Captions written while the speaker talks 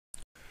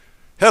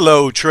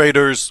Hello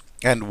traders,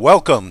 and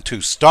welcome to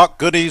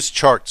StockGoodies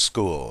Chart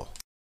School.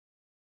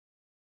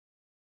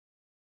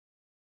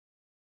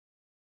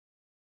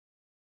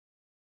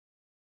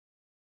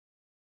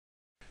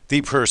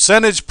 The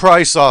percentage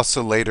price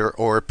oscillator,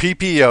 or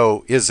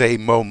PPO, is a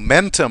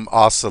momentum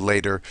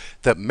oscillator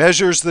that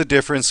measures the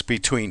difference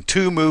between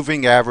two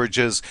moving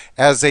averages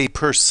as a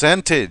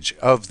percentage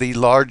of the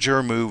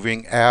larger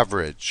moving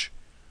average.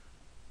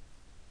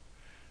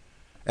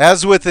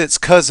 As with its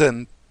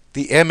cousin,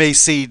 the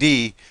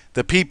MACD,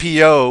 the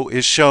PPO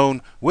is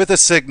shown with a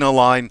signal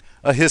line,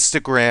 a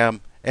histogram,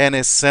 and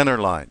a center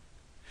line.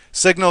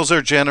 Signals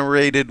are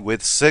generated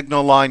with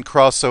signal line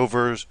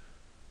crossovers,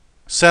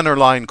 center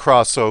line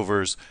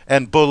crossovers,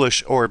 and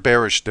bullish or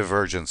bearish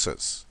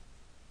divergences.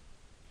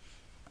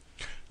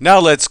 Now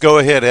let's go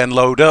ahead and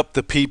load up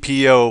the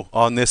PPO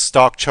on this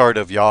stock chart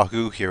of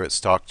Yahoo here at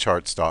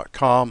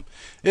stockcharts.com.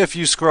 If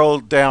you scroll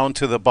down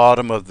to the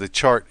bottom of the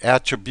chart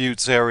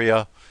attributes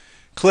area,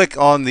 click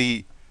on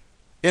the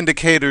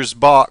indicators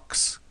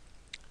box,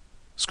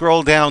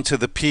 scroll down to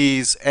the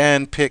P's,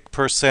 and pick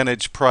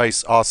percentage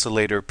price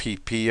oscillator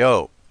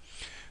PPO.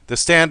 The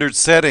standard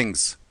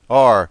settings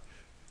are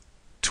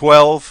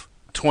 12,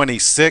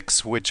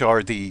 26, which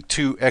are the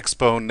two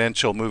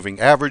exponential moving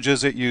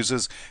averages it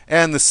uses,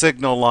 and the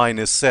signal line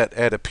is set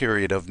at a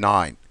period of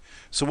 9.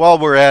 So while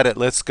we're at it,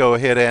 let's go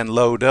ahead and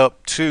load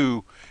up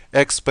two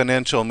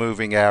exponential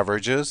moving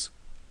averages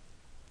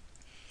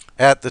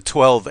at the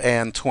 12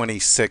 and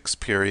 26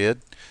 period,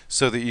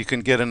 so that you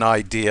can get an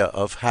idea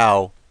of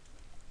how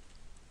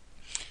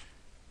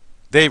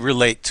they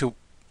relate to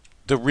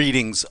the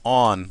readings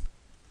on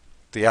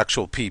the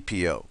actual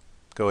PPO.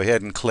 Go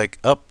ahead and click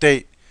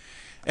Update,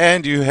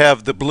 and you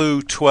have the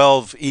blue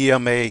 12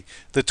 EMA,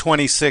 the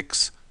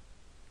 26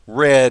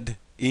 red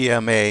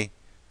EMA,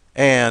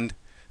 and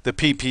the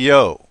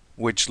PPO,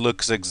 which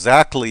looks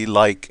exactly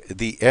like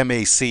the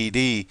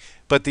MACD,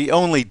 but the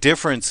only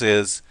difference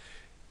is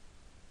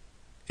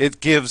it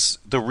gives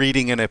the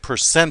reading in a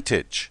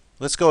percentage.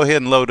 Let's go ahead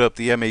and load up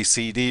the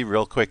MACD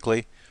real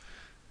quickly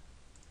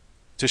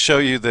to show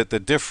you that the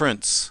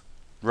difference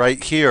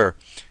right here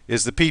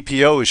is the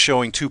PPO is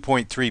showing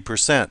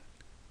 2.3%.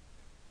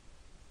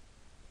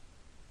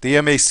 The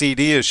MACD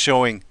is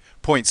showing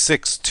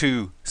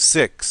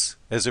 0.626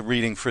 as a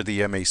reading for the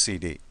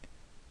MACD.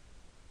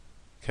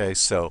 Okay,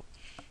 so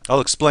I'll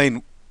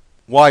explain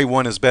why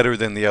one is better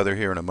than the other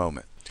here in a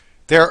moment.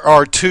 There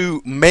are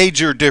two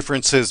major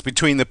differences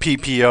between the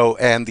PPO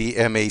and the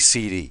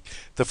MACD.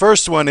 The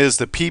first one is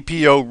the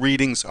PPO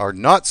readings are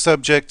not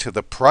subject to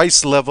the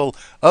price level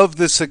of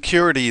the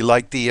security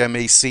like the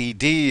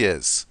MACD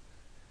is.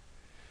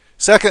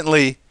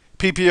 Secondly,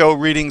 PPO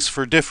readings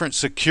for different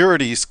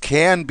securities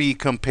can be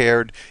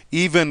compared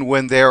even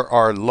when there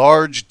are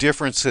large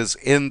differences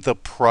in the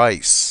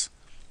price.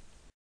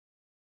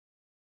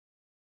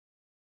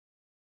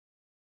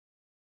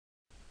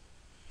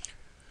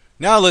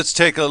 Now let's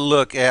take a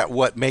look at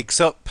what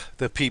makes up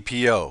the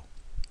PPO.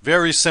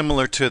 Very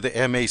similar to the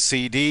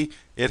MACD,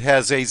 it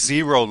has a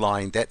zero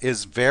line that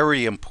is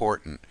very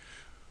important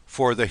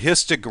for the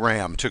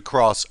histogram to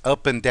cross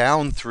up and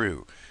down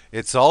through.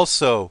 It's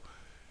also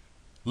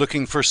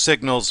looking for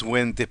signals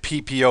when the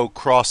PPO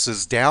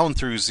crosses down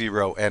through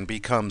zero and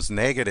becomes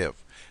negative.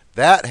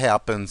 That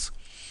happens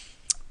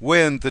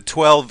when the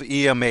 12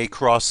 EMA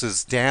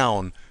crosses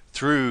down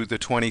through the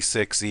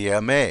 26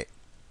 EMA.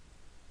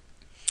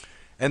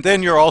 And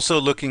then you're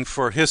also looking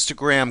for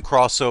histogram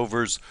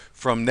crossovers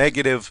from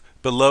negative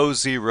below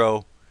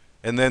zero,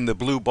 and then the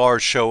blue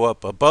bars show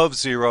up above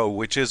zero,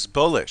 which is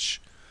bullish.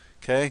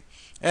 Okay?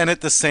 And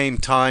at the same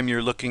time,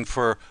 you're looking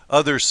for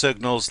other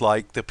signals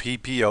like the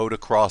PPO to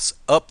cross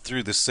up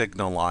through the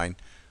signal line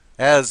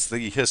as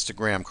the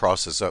histogram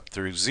crosses up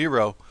through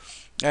zero.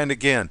 And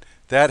again,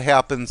 that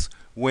happens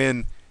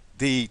when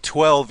the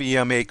 12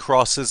 EMA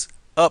crosses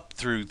up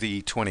through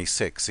the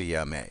 26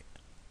 EMA.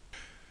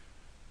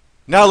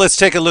 Now let's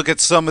take a look at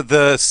some of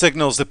the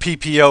signals the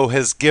PPO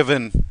has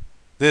given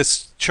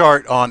this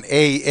chart on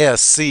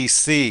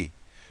ASCC.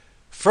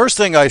 First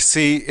thing I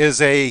see is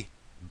a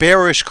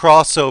bearish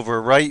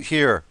crossover right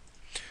here,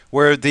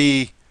 where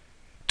the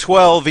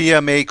 12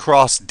 EMA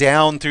crossed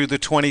down through the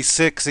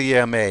 26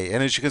 EMA.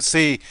 And as you can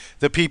see,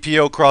 the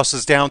PPO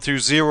crosses down through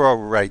zero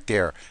right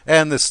there,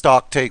 and the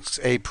stock takes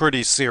a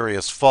pretty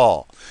serious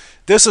fall.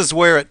 This is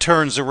where it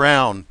turns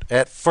around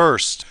at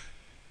first.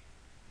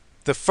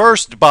 The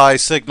first buy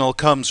signal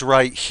comes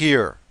right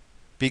here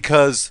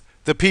because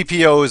the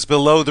PPO is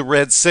below the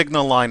red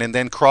signal line and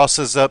then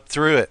crosses up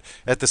through it.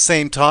 At the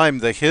same time,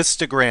 the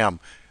histogram,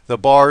 the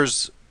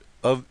bars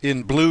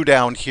in blue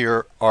down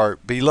here are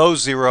below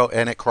zero,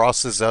 and it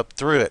crosses up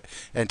through it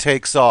and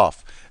takes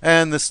off.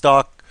 And the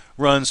stock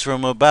runs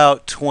from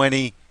about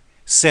 20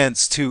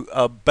 cents to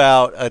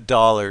about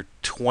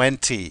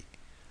 $1.20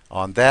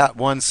 on that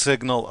one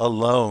signal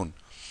alone.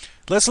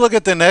 Let's look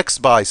at the next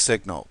buy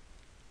signal.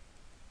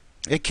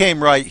 It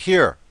came right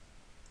here.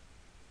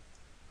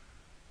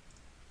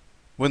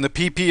 When the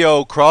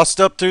PPO crossed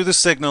up through the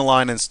signal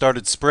line and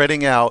started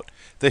spreading out,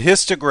 the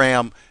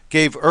histogram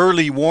gave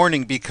early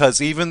warning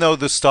because even though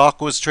the stock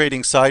was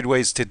trading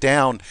sideways to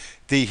down,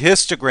 the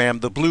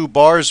histogram, the blue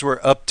bars were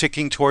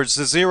upticking towards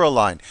the zero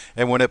line.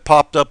 And when it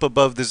popped up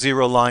above the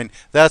zero line,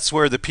 that's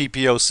where the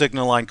PPO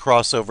signal line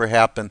crossover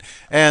happened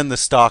and the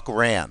stock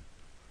ran.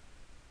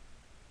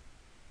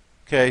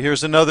 Okay,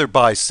 here's another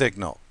buy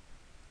signal.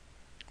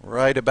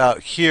 Right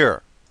about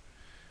here.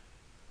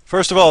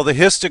 First of all, the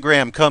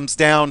histogram comes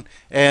down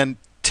and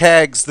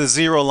tags the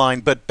zero line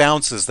but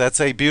bounces.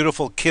 That's a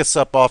beautiful kiss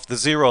up off the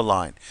zero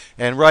line.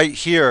 And right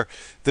here,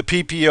 the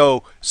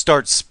PPO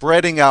starts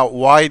spreading out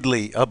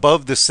widely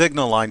above the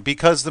signal line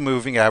because the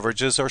moving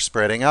averages are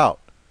spreading out.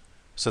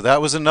 So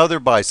that was another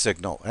buy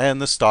signal,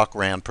 and the stock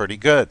ran pretty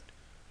good.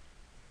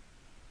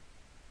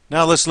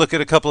 Now let's look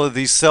at a couple of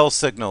these sell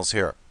signals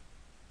here.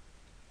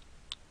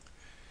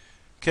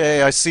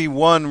 Okay, I see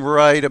one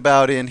right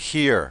about in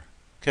here.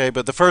 Okay,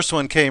 but the first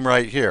one came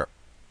right here.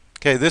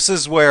 Okay, this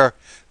is where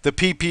the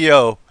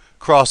PPO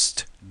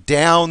crossed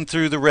down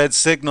through the red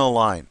signal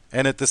line,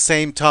 and at the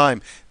same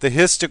time the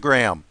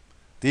histogram,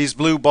 these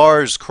blue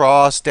bars,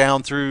 cross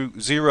down through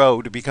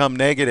zero to become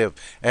negative,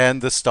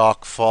 and the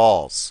stock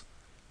falls.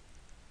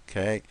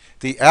 Okay,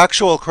 the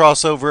actual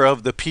crossover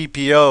of the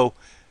PPO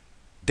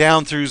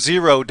down through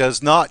zero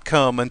does not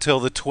come until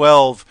the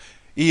 12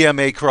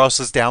 EMA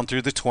crosses down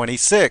through the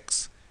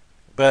 26.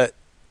 But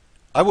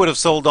I would have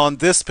sold on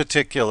this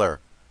particular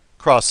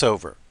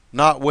crossover,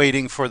 not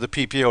waiting for the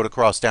PPO to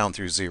cross down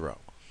through zero.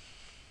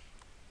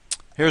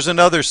 Here's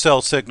another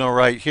sell signal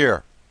right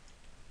here.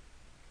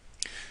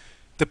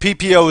 The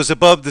PPO is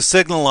above the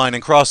signal line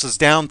and crosses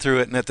down through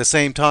it, and at the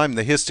same time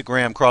the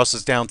histogram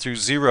crosses down through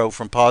zero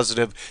from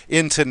positive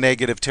into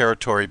negative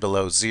territory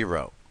below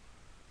zero.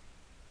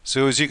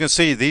 So as you can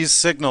see, these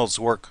signals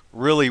work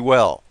really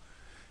well.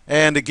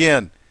 And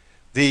again,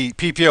 the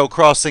PPO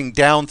crossing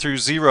down through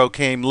zero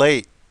came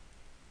late.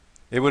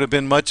 It would have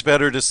been much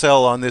better to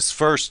sell on this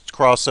first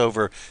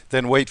crossover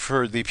than wait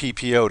for the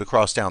PPO to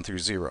cross down through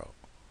zero.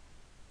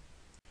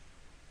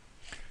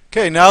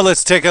 Okay, now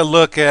let's take a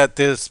look at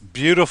this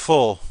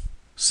beautiful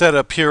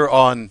setup here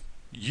on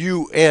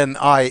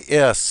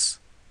UNIS.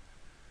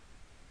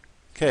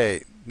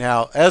 Okay,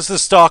 now as the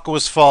stock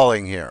was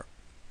falling here,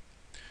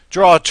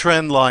 draw a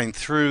trend line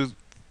through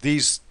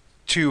these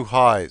two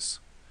highs.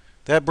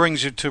 That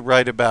brings you to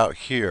right about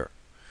here.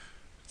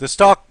 The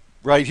stock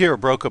right here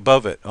broke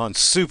above it on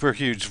super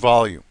huge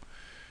volume.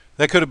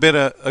 That could have been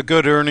a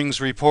good earnings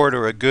report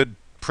or a good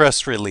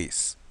press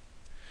release.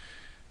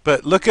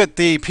 But look at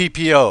the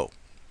PPO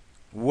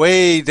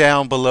way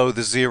down below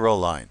the zero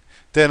line.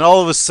 Then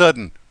all of a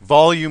sudden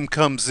volume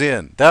comes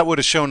in. That would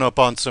have shown up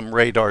on some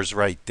radars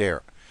right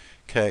there.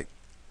 Okay.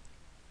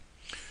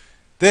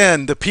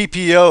 Then the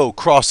PPO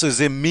crosses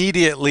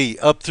immediately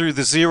up through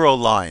the zero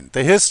line.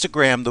 The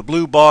histogram, the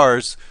blue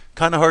bars,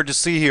 kind of hard to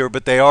see here,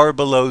 but they are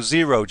below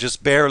zero,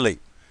 just barely.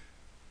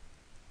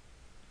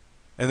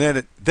 And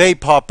then they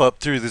pop up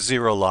through the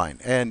zero line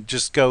and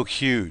just go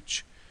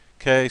huge.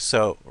 Okay,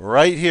 so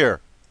right here,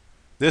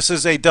 this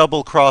is a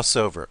double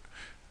crossover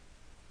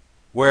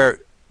where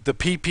the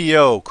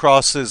PPO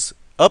crosses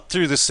up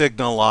through the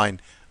signal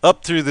line,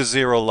 up through the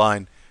zero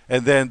line,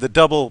 and then the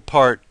double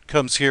part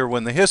comes here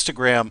when the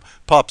histogram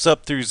pops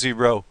up through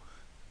zero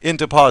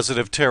into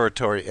positive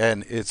territory,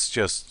 and it's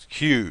just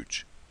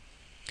huge.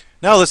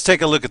 Now let's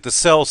take a look at the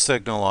sell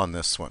signal on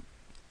this one.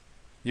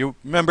 You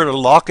remember to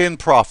lock in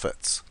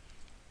profits.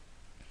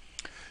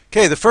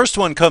 Okay, the first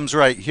one comes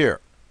right here.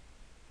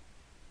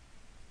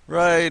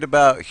 Right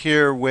about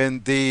here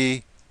when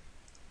the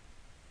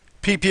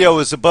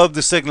PPO is above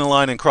the signal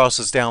line and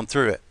crosses down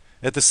through it.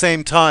 At the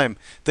same time,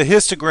 the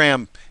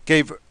histogram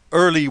gave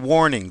early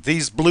warning.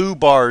 These blue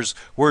bars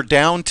were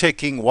down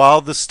ticking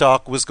while the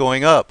stock was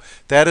going up.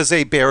 That is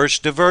a bearish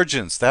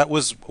divergence. That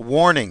was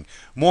warning.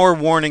 More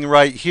warning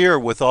right here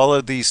with all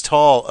of these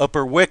tall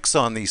upper wicks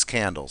on these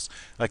candles.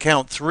 I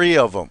count 3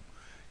 of them.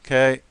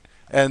 Okay,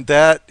 and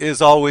that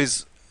is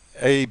always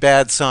a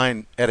bad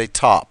sign at a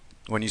top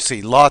when you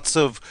see lots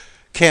of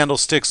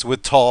candlesticks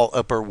with tall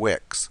upper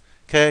wicks.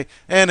 Okay,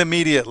 and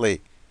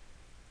immediately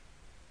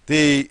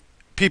the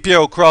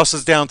PPO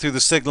crosses down through the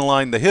signal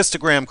line. The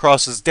histogram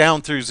crosses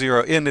down through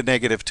zero into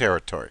negative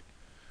territory.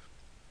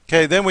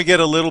 Okay, then we get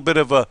a little bit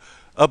of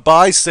a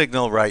buy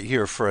signal right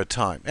here for a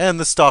time, and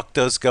the stock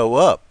does go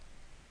up.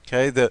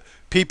 Okay, the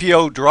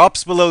PPO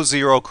drops below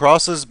zero,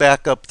 crosses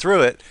back up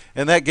through it,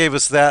 and that gave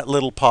us that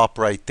little pop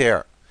right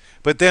there.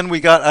 But then we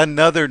got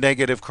another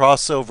negative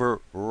crossover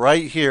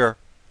right here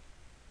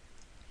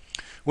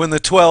when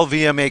the 12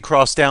 EMA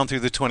crossed down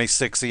through the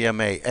 26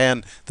 EMA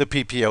and the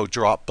PPO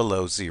dropped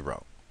below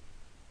zero.